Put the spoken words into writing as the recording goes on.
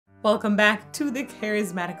Welcome back to the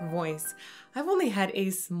Charismatic Voice. I've only had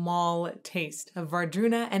a small taste of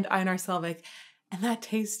Wardruna and Einar Selvik, and that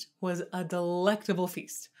taste was a delectable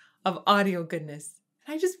feast of audio goodness.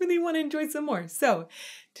 I just really want to enjoy some more. So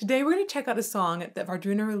today we're going to check out a song that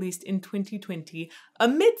Wardruna released in 2020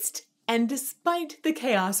 amidst and despite the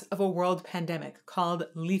chaos of a world pandemic called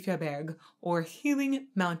Lyfjaberg, or Healing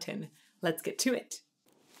Mountain. Let's get to it.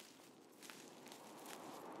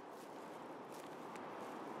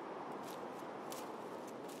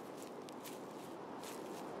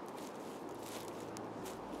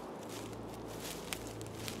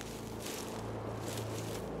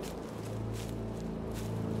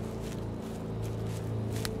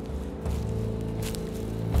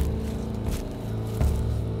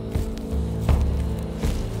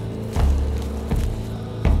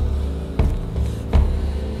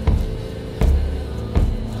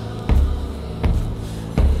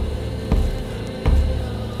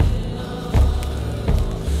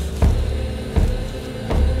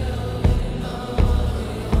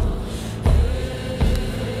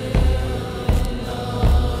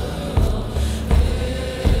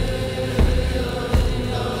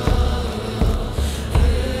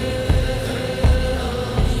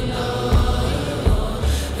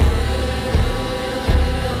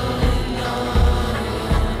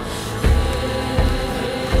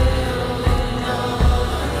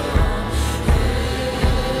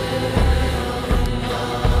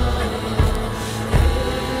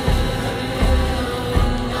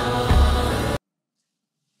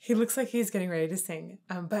 He looks like he's getting ready to sing.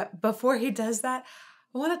 But before he does that,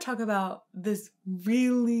 I want to talk about this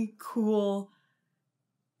really cool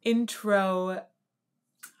intro,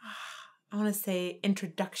 I want to say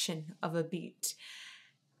introduction of a beat.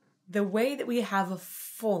 The way that we have a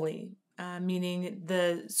Foley, meaning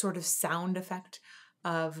the sort of sound effect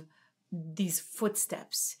of these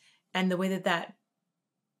footsteps, and the way that that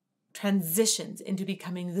transitions into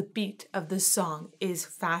becoming the beat of the song is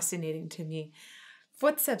fascinating to me.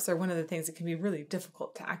 Footsteps are one of the things that can be really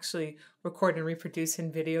difficult to actually record and reproduce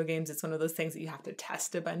in video games. It's one of those things that you have to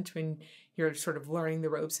test a bunch when you're sort of learning the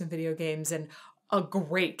ropes in video games. And a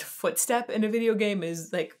great footstep in a video game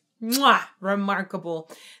is like, mwah, remarkable.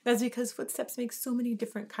 That's because footsteps make so many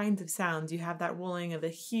different kinds of sounds. You have that rolling of the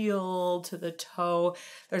heel to the toe.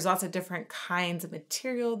 There's lots of different kinds of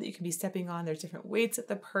material that you can be stepping on. There's different weights of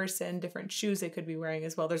the person, different shoes they could be wearing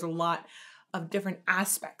as well. There's a lot of different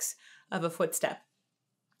aspects of a footstep.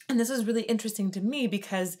 And this was really interesting to me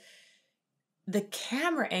because the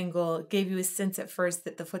camera angle gave you a sense at first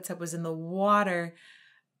that the footstep was in the water,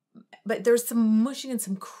 but there was some mushing and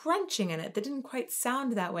some crunching in it that didn't quite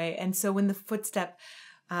sound that way. And so when the footstep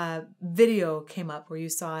video came up where you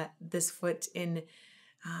saw this foot in, it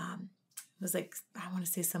was like, I want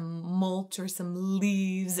to say some mulch or some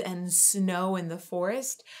leaves and snow in the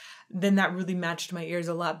forest, then that really matched my ears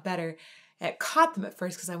a lot better. It caught them at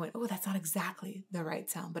first because I went, oh, that's not exactly the right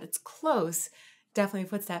sound, but it's close, definitely a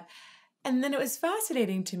footstep. And then it was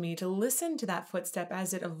fascinating to me to listen to that footstep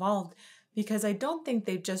as it evolved, because I don't think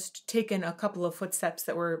they've just taken a couple of footsteps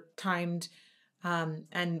that were timed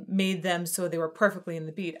and made them so they were perfectly in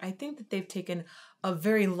the beat. I think that they've taken a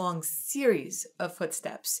very long series of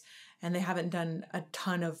footsteps and they haven't done a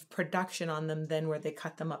ton of production on them then where they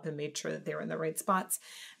cut them up and made sure that they were in the right spots.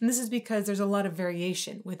 And this is because there's a lot of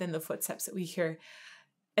variation within the footsteps that we hear.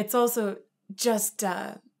 It's also just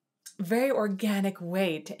a very organic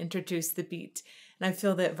way to introduce the beat. And I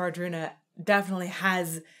feel that Wardruna definitely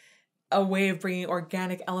has a way of bringing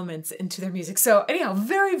organic elements into their music. So anyhow,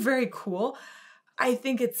 very, very cool. I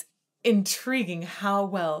think it's intriguing how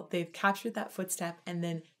well they've captured that footstep and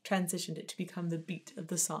then transitioned it to become the beat of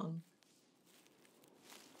the song.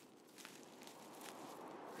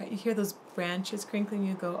 Right, you hear those branches crinkling,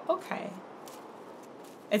 you go, okay,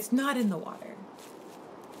 it's not in the water.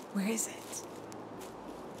 Where is it?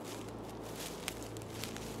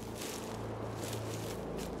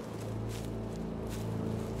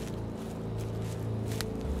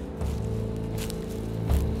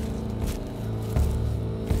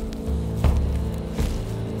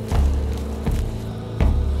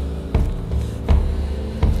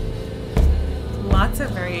 Lots of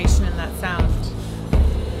variation in that sound.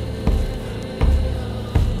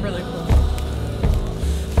 Really cool.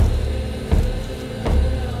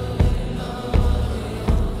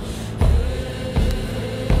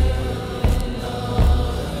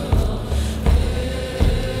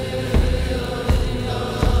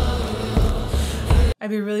 I'd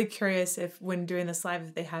be really curious if when doing this live,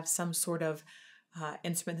 if they have some sort of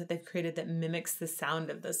instrument that they've created that mimics the sound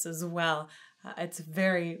of this as well. It's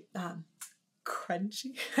very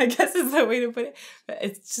crunchy, I guess is the way to put it. But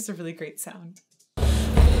it's just a really great sound.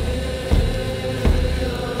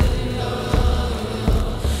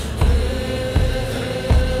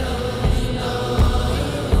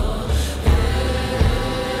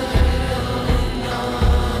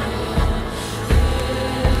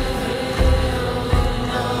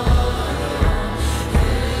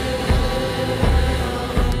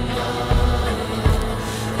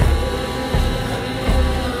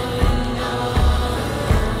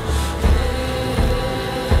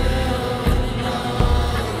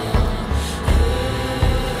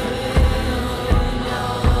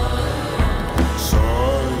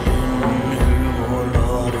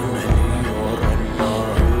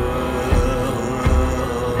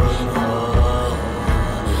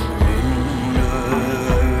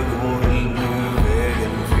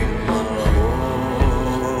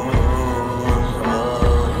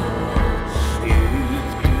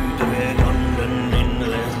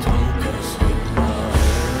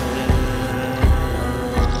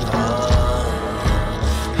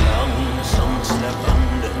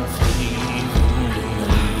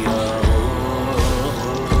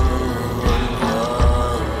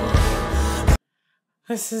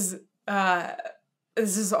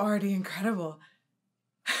 This is already incredible.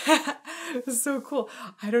 It's so cool.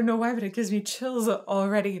 I don't know why, but it gives me chills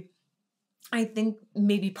already. I think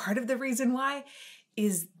maybe part of the reason why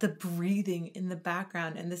is the breathing in the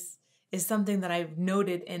background. And this is something that I've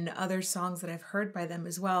noted in other songs that I've heard by them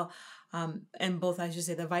as well. And both, I should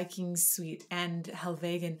say, the Viking Suite and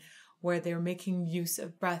Helvegen, where they're making use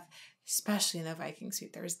of breath, especially in the Viking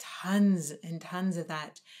Suite. There's tons and tons of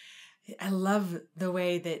that. I love the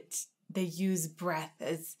way that they use breath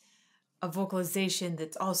as a vocalization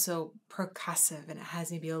that's also percussive, and it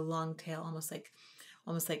has maybe a long tail, almost like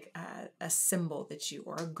a cymbal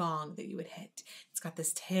or a gong that you would hit. It's got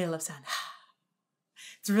this tail of sound.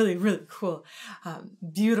 It's really, really cool.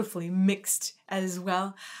 Beautifully mixed as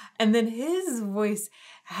well. And then his voice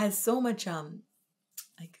has so much,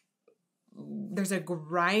 there's a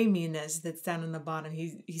griminess that's down on the bottom.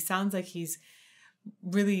 He sounds like he's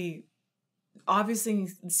really obviously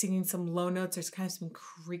singing some low notes. There's kind of some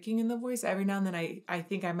creaking in the voice. Every now and then I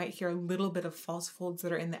think I might hear a little bit of false folds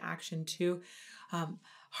that are in the action too.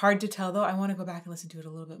 Hard to tell though. I want to go back and listen to it a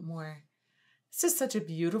little bit more. It's just such a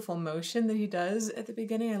beautiful motion that he does at the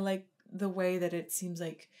beginning. I like the way that it seems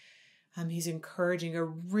like he's encouraging a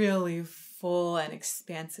really full and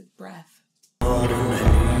expansive breath.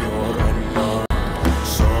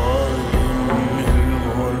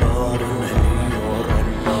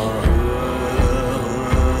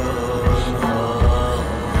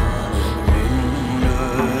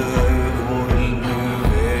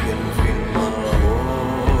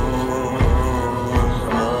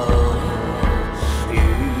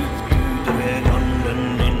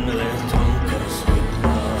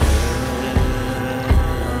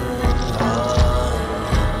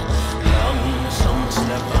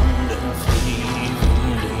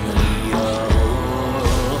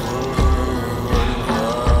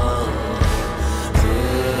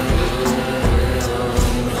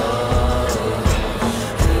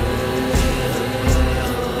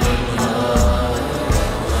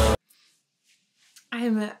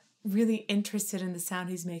 Really interested in the sound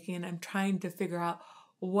he's making, and I'm trying to figure out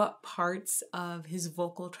what parts of his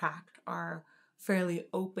vocal tract are fairly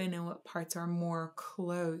open and what parts are more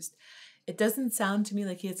closed. It doesn't sound to me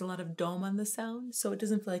like he has a lot of dome on the sound, so it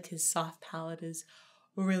doesn't feel like his soft palate is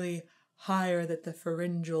really high, or that the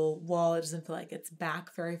pharyngeal wall, it doesn't feel like it's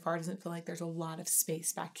back very far. It doesn't feel like there's a lot of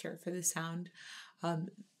space back here for the sound.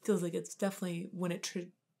 Feels like it's definitely, when it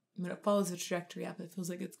follows the trajectory up, it feels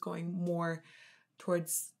like it's going more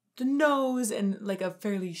towards the nose and like a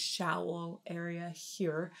fairly shallow area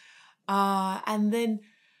here. And then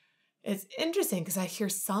it's interesting because I hear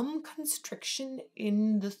some constriction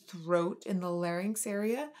in the throat, in the larynx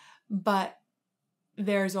area, but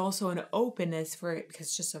there's also an openness for it because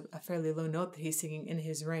it's just a fairly low note that he's singing in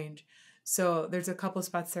his range. So there's a couple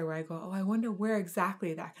spots there where I go, oh, I wonder where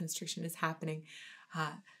exactly that constriction is happening.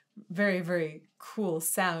 Very, very cool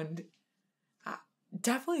sound.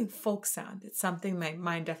 Definitely folk sound. It's something my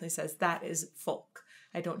mind definitely says that is folk.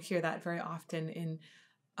 I don't hear that very often in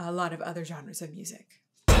a lot of other genres of music.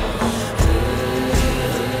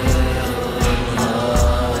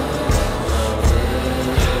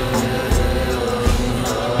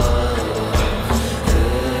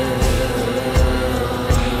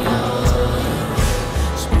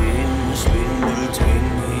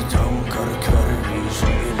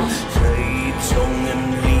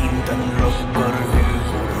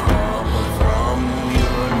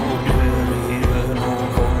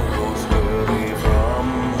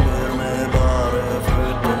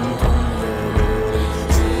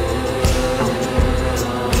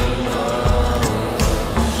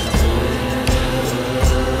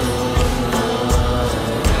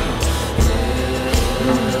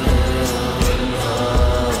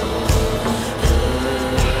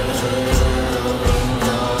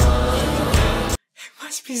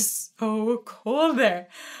 so cold there.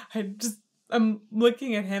 I'm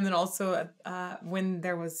looking at him, and also when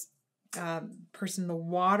there was a person in the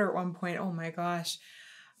water at one point. Oh my gosh.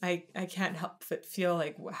 I can't help but feel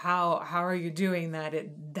like, how are you doing that?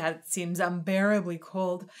 That seems unbearably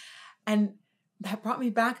cold. And that brought me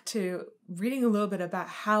back to reading a little bit about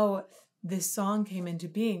how this song came into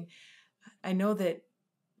being. I know that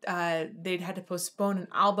they'd had to postpone an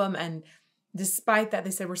album, and despite that, they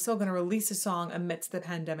said, we're still going to release a song amidst the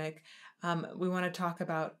pandemic. We want to talk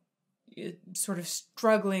about sort of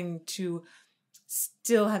struggling to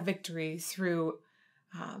still have victory through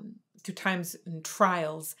times and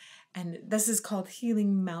trials. And this is called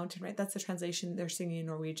Healing Mountain, right? That's the translation they're singing in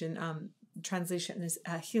Norwegian. Translation is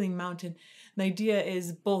Healing Mountain. The idea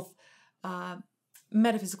is both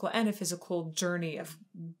metaphysical and a physical journey of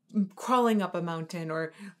crawling up a mountain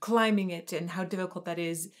or climbing it, and how difficult that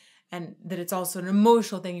is, and that it's also an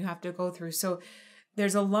emotional thing you have to go through. So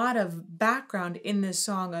there's a lot of background in this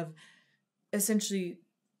song of essentially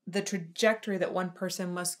the trajectory that one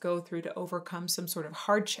person must go through to overcome some sort of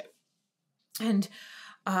hardship. And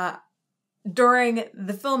during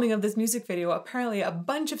the filming of this music video, apparently a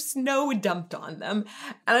bunch of snow dumped on them.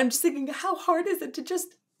 And I'm just thinking, how hard is it to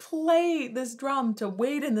just play this drum, to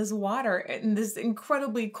wade in this water in this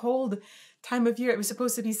incredibly cold time of year? It was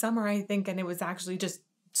supposed to be summer, I think, and it was actually just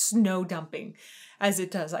snow dumping, as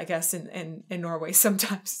it does, I guess, in Norway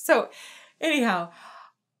sometimes. So anyhow,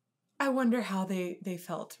 I wonder how they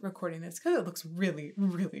felt recording this, because it looks really,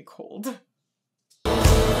 really cold.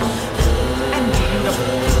 And beautiful.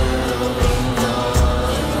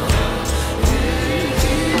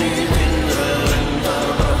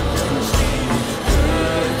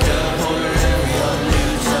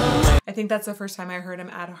 I think that's the first time I heard him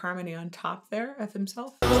add a harmony on top there of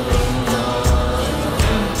himself.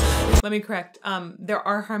 Let me correct. There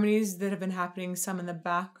are harmonies that have been happening, some in the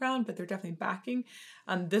background, but they're definitely backing.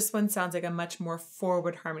 This one sounds like a much more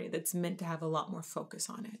forward harmony that's meant to have a lot more focus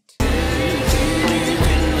on it.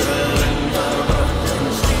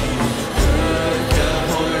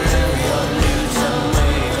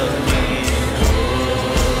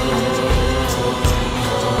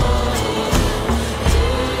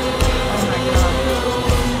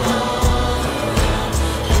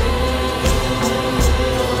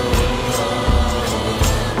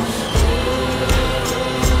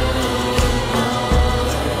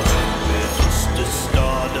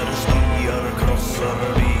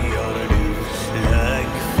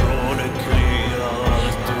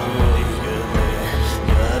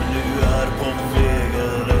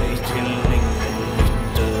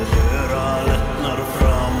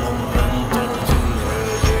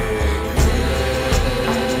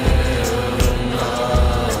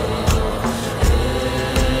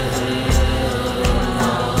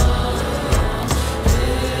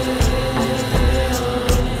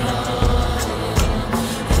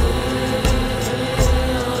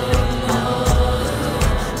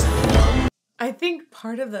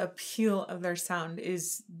 Part of the appeal of their sound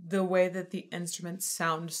is the way that the instruments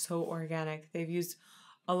sound so organic. They've used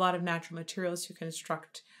a lot of natural materials to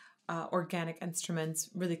construct organic instruments,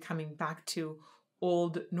 really coming back to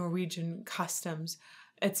old Norwegian customs.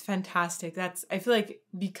 It's fantastic. I feel like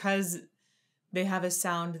because they have a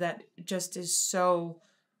sound that just is so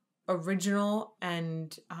original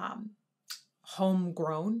and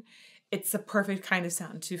homegrown, it's the perfect kind of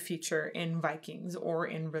sound to feature in Vikings or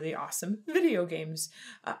in really awesome video games.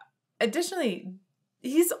 Additionally,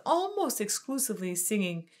 he's almost exclusively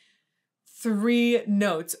singing 3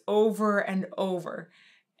 notes over and over.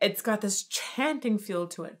 It's got this chanting feel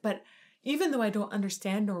to it, but even though I don't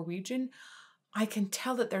understand Norwegian, I can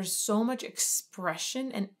tell that there's so much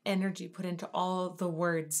expression and energy put into all the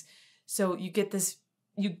words. So you get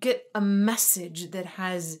a message that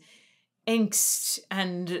has angst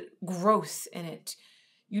and growth in it.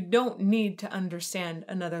 You don't need to understand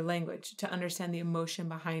another language to understand the emotion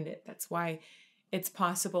behind it. That's why it's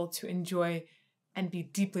possible to enjoy and be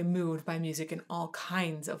deeply moved by music in all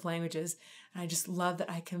kinds of languages. And I just love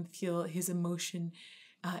that I can feel his emotion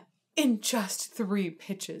in just 3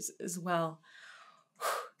 pitches as well.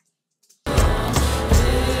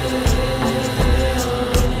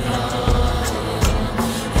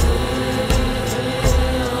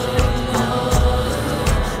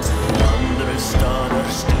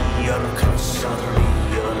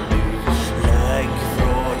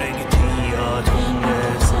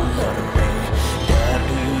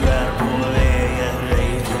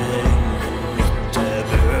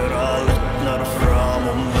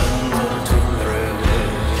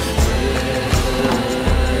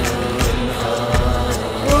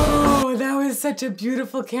 Such a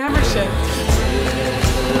beautiful camera shift.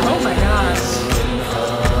 Oh my gosh.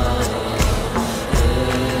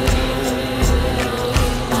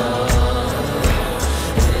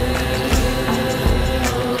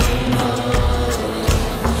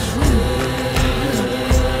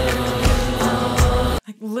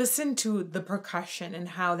 Listen to the percussion and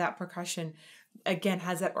how that percussion, again,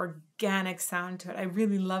 has that organic sound to it. I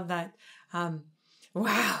really love that.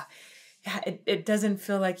 Wow. Yeah, it doesn't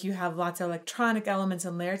feel like you have lots of electronic elements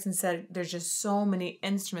and layers. Instead, there's just so many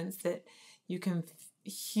instruments that you can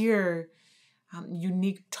hear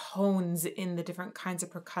unique tones in the different kinds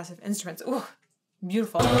of percussive instruments. Oh,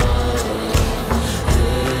 beautiful.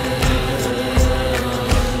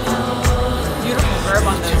 Beautiful verb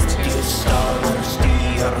on those two.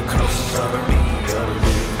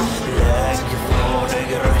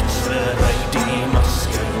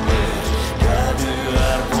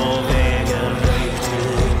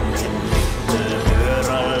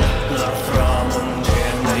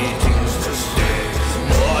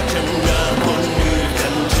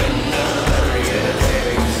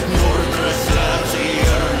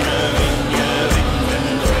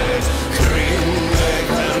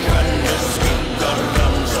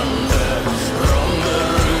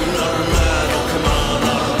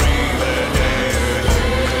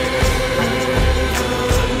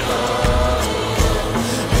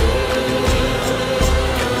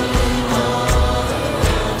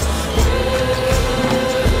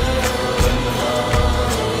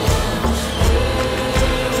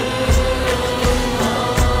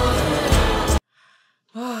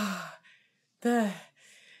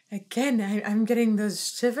 Again, I'm getting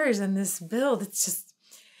those shivers in this build. It's just,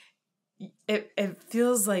 it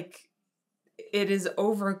feels like it is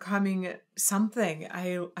overcoming something.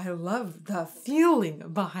 I love the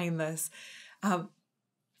feeling behind this.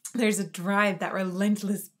 There's a drive, that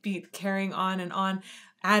relentless beat carrying on,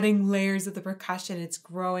 adding layers of the percussion. It's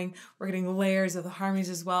growing. We're getting layers of the harmonies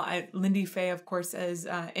as well. Lindy Fay, of course, is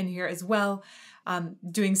in here as well,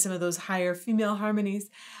 doing some of those higher female harmonies.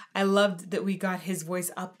 I loved that we got his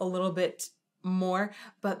voice up a little bit more,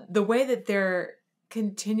 but the way that they're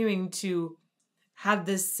continuing to have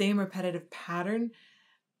this same repetitive pattern,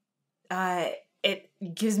 it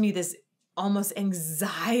gives me this almost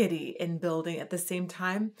anxiety in building at the same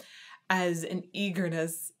time as an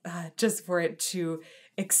eagerness just for it to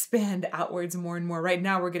expand outwards more and more. Right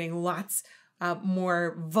now we're getting lots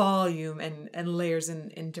more volume and layers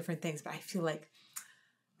in different things, but I feel like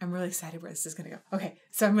I'm really excited where this is going to go. Okay,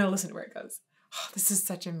 so I'm going to listen to where it goes. Oh, this is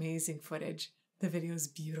such amazing footage. The video is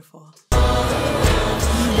beautiful.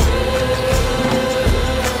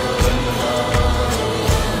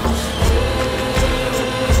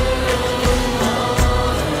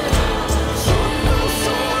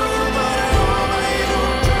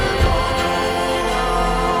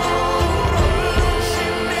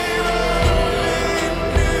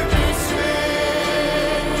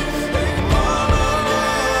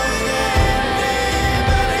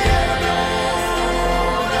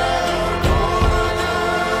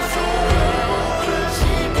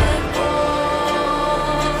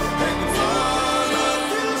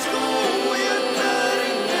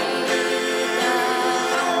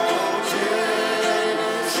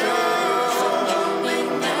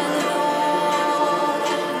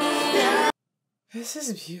 This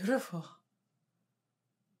is beautiful.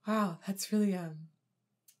 Wow, that's really,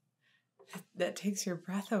 that takes your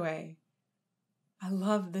breath away. I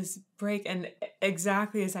love this break, and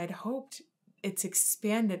exactly as I'd hoped, it's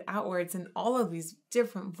expanded outwards, and all of these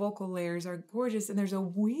different vocal layers are gorgeous, and there's a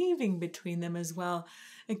weaving between them as well.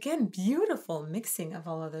 Again, beautiful mixing of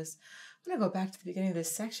all of this. I'm gonna go back to the beginning of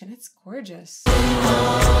this section. It's gorgeous.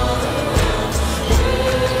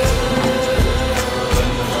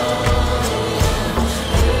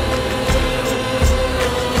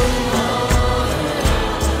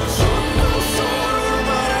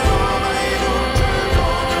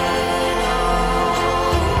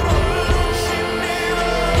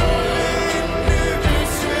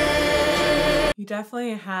 You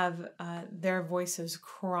definitely have their voices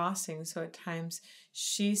crossing, so at times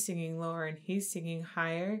she's singing lower and he's singing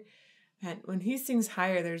higher. And when he sings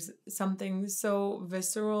higher, there's something so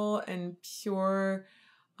visceral and pure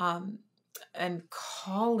and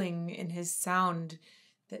calling in his sound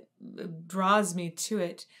that draws me to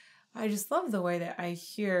it. I just love the way that I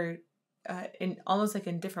hear in almost like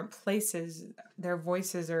in different places, their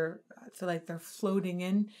voices are, I feel like they're floating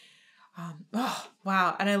in. Oh,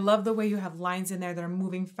 wow. And I love the way you have lines in there that are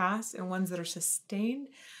moving fast and ones that are sustained.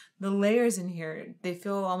 The layers in here, they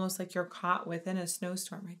feel almost like you're caught within a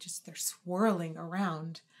snowstorm, right? Just they're swirling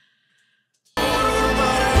around.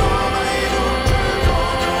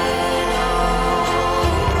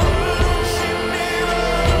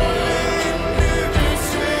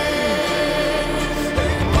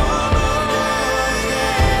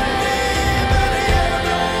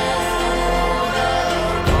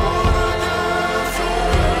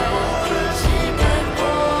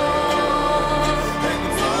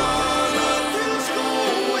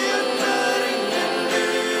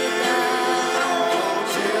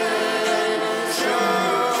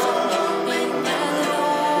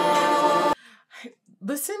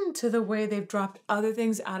 to the way they've dropped other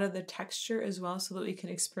things out of the texture as well so that we can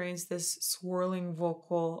experience this swirling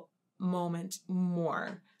vocal moment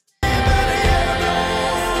more.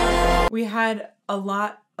 We had a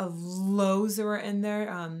lot of lows that were in there.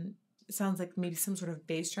 It sounds like maybe some sort of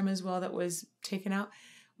bass drum as well that was taken out.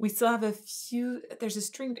 We still have a few, there's a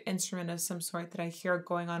stringed instrument of some sort that I hear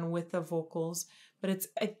going on with the vocals, but it's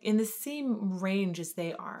in the same range as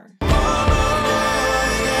they are.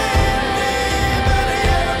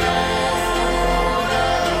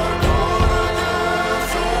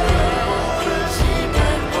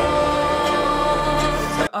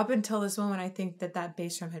 So up until this moment, I think that that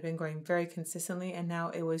bass drum had been going very consistently, and now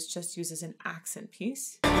it was just used as an accent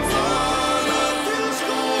piece. Totally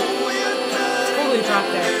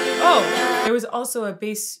dropped there. Oh, there was also a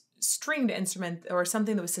bass stringed instrument or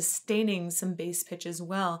something that was sustaining some bass pitch as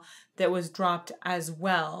well that was dropped as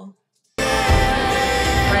well. Right,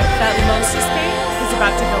 that low sustain is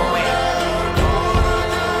about to go away.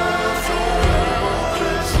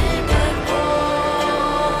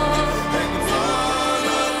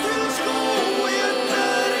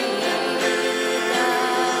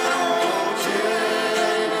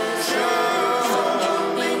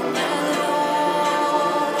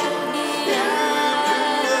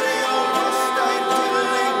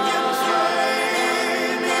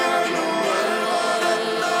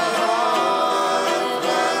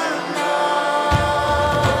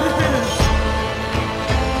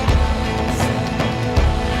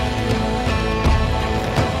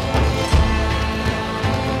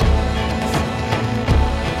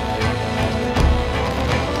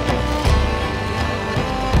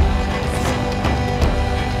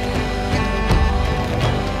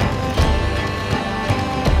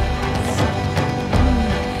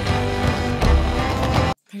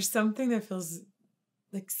 There's something that feels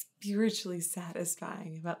like spiritually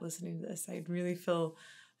satisfying about listening to this. I really feel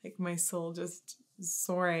like my soul just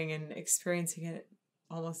soaring and experiencing it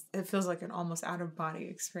almost. It feels like an almost out of body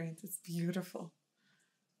experience. It's beautiful.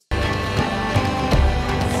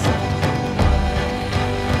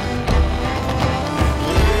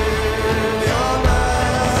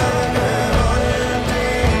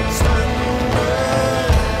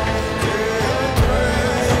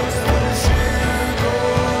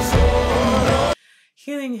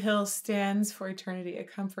 Healing Hill stands for eternity.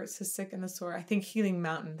 It comforts the sick and the sore. I think Healing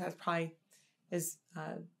Mountain, that probably is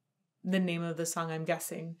the name of the song, I'm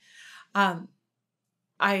guessing. That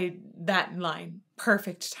line,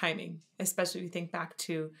 perfect timing, especially if you think back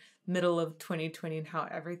to middle of 2020 and how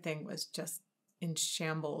everything was just in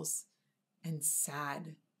shambles and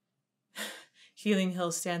sad. Healing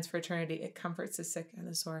Hill stands for eternity. It comforts the sick and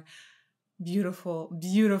the sore. Beautiful,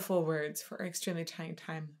 beautiful words for an extremely trying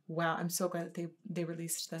time. Wow, I'm so glad that they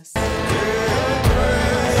released this.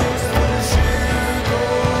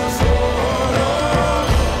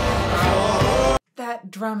 That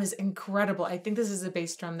drum is incredible. I think this is a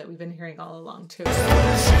bass drum that we've been hearing all along too.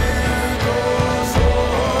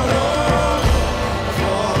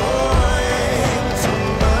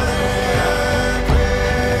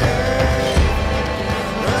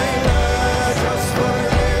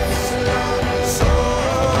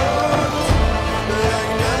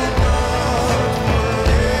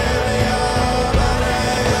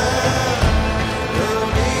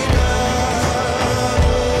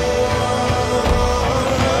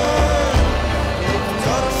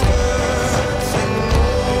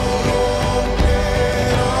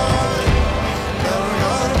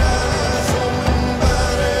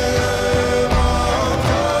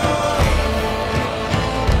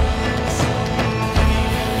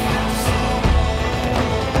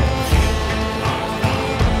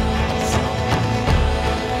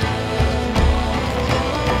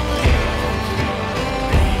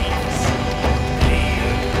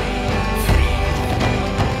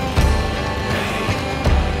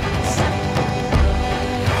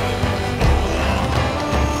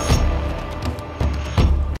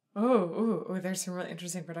 There's some really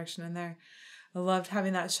interesting production in there. I loved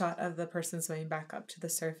having that shot of the person swimming back up to the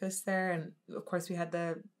surface there. And of course we had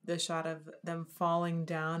the shot of them falling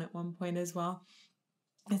down at one point as well.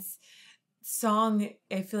 It's song,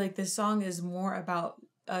 I feel like this song is more about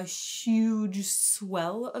a huge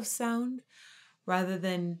swell of sound rather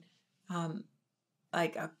than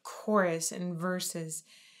like a chorus and verses,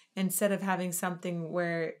 instead of having something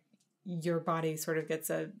where your body sort of gets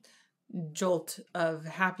a jolt of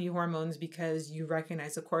happy hormones because you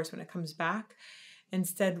recognize the chorus when it comes back.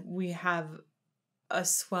 Instead, we have a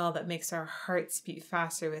swell that makes our hearts beat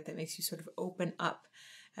faster with it, makes you sort of open up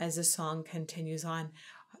as the song continues on.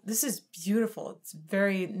 This is beautiful. It's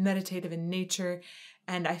very meditative in nature,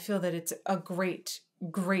 and I feel that it's a great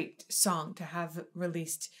great song to have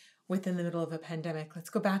released within the middle of a pandemic. Let's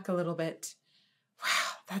go back a little bit.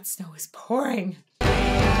 Wow, that snow is pouring.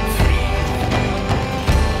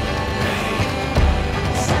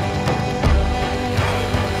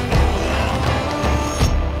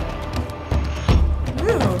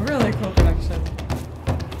 Ooh, really cool production.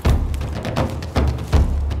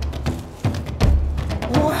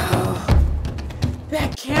 Wow,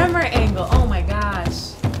 that camera angle, oh my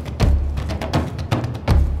gosh.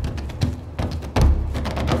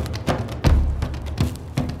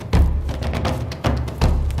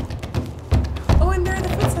 Oh, and there are the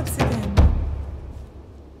footsteps again.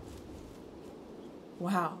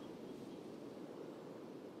 Wow.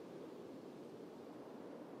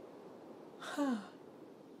 Huh.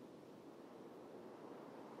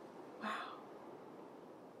 Wow.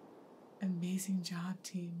 Amazing job,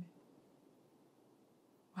 team.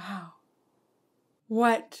 Wow.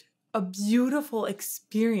 What a beautiful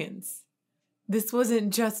experience. This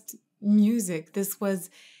wasn't just music. This was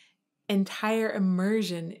entire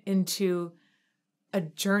immersion into a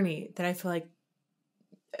journey that I feel like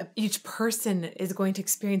each person is going to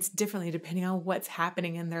experience differently depending on what's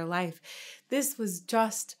happening in their life. This was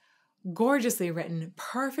just gorgeously written,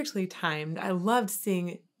 perfectly timed. I loved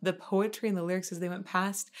seeing the poetry and the lyrics as they went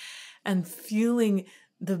past and feeling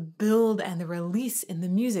the build and the release in the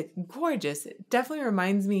music. Gorgeous. It definitely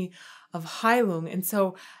reminds me of Heilung. And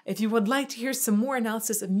so if you would like to hear some more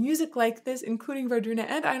analysis of music like this, including Wardruna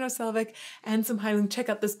and Arne Sandvoll and some Heilung, check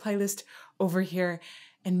out this playlist over here.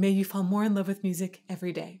 And may you fall more in love with music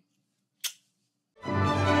every day.